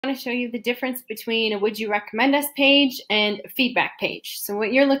want to show you the difference between a would you recommend us page and a feedback page. So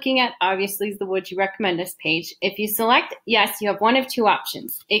what you're looking at obviously is the would you recommend us page. If you select yes, you have one of two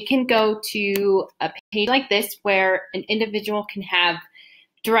options. It can go to a page like this where an individual can have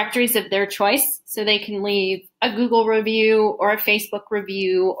directories of their choice. So they can leave a Google review or a Facebook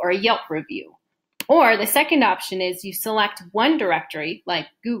review or a Yelp review. Or the second option is you select one directory like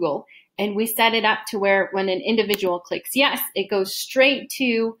Google, and we set it up to where when an individual clicks yes, it goes straight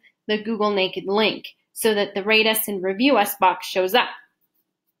to the Google Naked link so that the rate us and review us box shows up.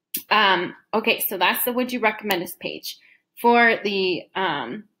 Okay, so that's the would you recommend us page. For the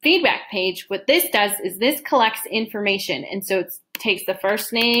feedback page, what this does is this collects information. And so it takes the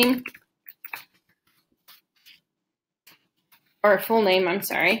first name, or full name, I'm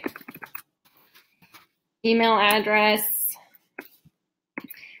sorry, email address,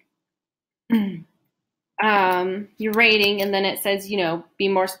 your rating, and then it says, you know, be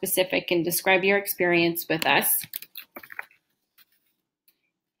more specific and describe your experience with us.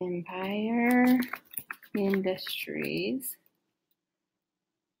 Empire Industries.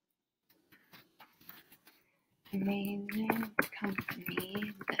 Amazing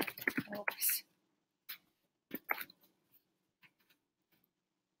company that helps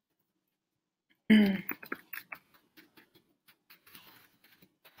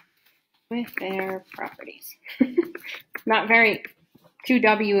with their properties. Not very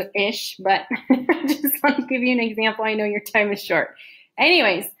 2W-ish, but I just want to give you an example. I know your time is short.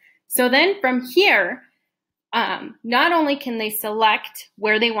 Anyways, so then from here, not only can they select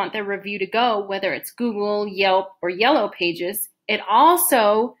where they want their review to go, whether it's Google, Yelp, or Yellow Pages, it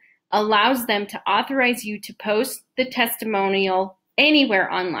also allows them to authorize you to post the testimonial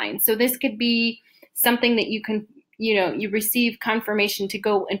anywhere online. So this could be something that you can, you know, you receive confirmation to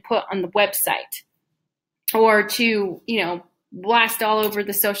go and put on the website, or to, you know, blast all over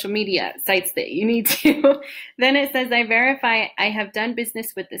the social media sites that you need to. Then it says, I verify I have done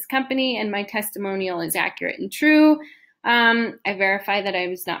business with this company and my testimonial is accurate and true. I verify that I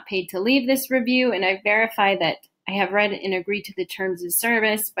was not paid to leave this review, and I verify that I have read and agreed to the terms of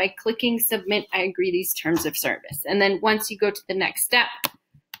service. By clicking submit, I agree these terms of service. And then once you go to the next step,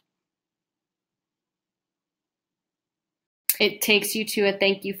 it takes you to a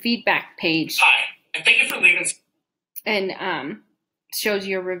thank you feedback page. Hi, and thank you for leaving. And shows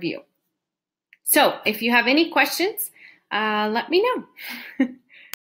your review. So if you have any questions, let me know.